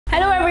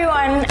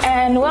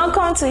and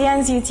welcome to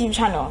YEN's YouTube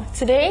channel.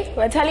 Today,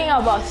 we're telling you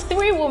about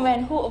 3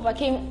 women who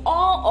overcame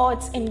all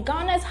odds in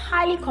Ghana's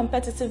highly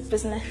competitive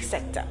business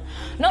sector.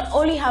 Not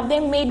only have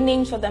they made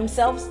names for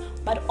themselves,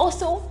 but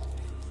also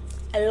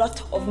a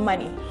lot of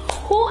money.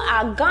 Who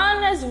are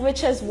Ghana's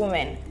richest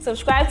women?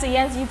 Subscribe to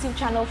YEN's YouTube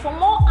channel for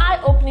more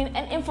eye-opening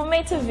and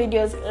informative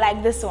videos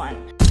like this one.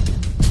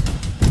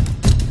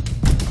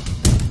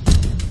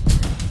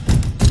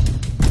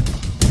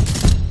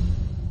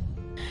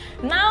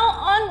 Now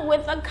on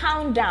with the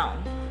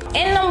countdown.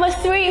 In number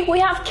 3, we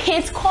have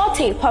Kate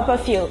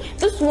Quartey-Papafio.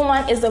 This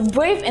woman is a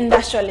brave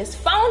industrialist,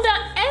 founder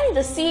and the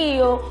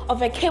CEO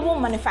of a cable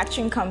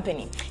manufacturing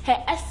company.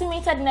 Her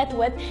estimated net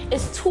worth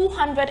is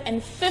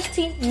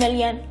 $250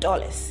 million.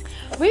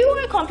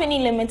 Railway Company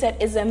Limited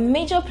is a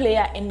major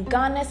player in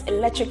Ghana's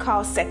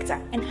electrical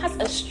sector and has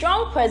a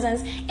strong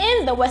presence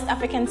in the West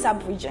African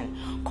sub-region.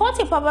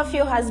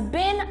 Quartey-Papafio has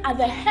been at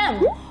the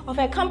helm of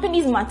her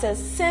company's matters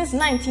since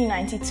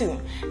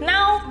 1992.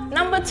 Now,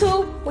 number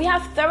 2, we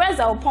have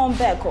Theresa Oppong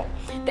Beeko.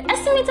 The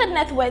estimated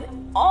net worth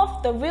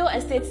of the real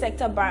estate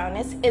sector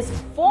baroness is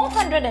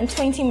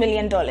 $420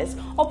 million.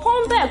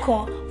 Oppong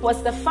Beeko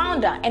was the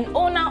founder and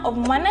owner of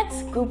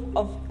Manet's Group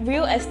of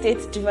Real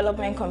Estate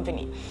Development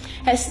Company.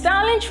 Her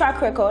sterling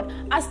track record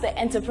as the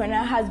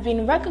entrepreneur has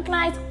been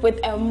recognized with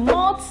a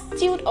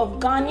multitude of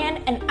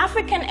Ghanaian and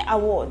African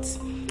awards.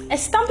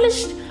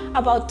 Established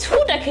about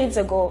 2 decades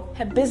ago,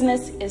 her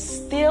business is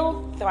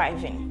still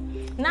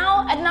thriving.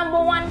 Now at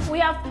number 1, we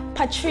have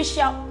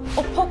Patricia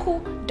Poku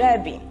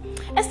Diaby.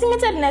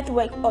 Estimated net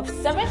worth of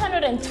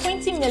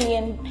 $720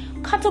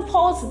 million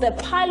catapults the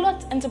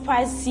Pilot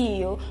Enterprise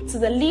CEO to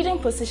the leading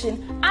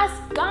position as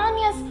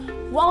Ghana's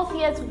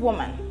wealthiest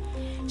woman.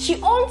 She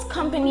owns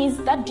companies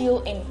that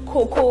deal in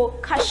cocoa,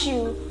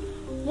 cashew,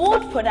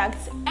 wood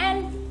products,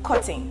 and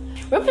cotton.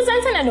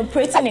 Representing and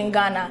operating in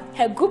Ghana,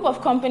 her group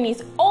of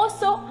companies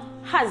also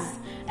has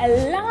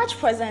a large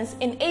presence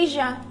in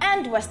Asia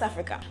and West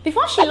Africa.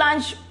 Before she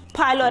launched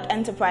Pilot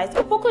Enterprise,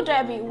 Poku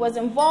Diaby was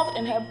involved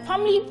in her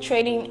family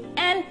trading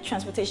and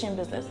transportation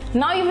business.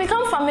 Now you've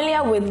become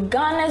familiar with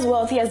Ghana's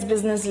wealthiest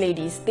business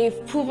ladies.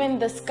 They've proven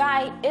the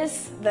sky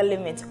is the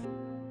limit.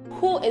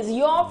 Who is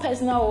your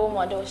personal role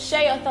model?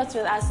 Share your thoughts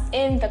with us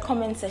in the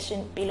comment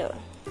section below.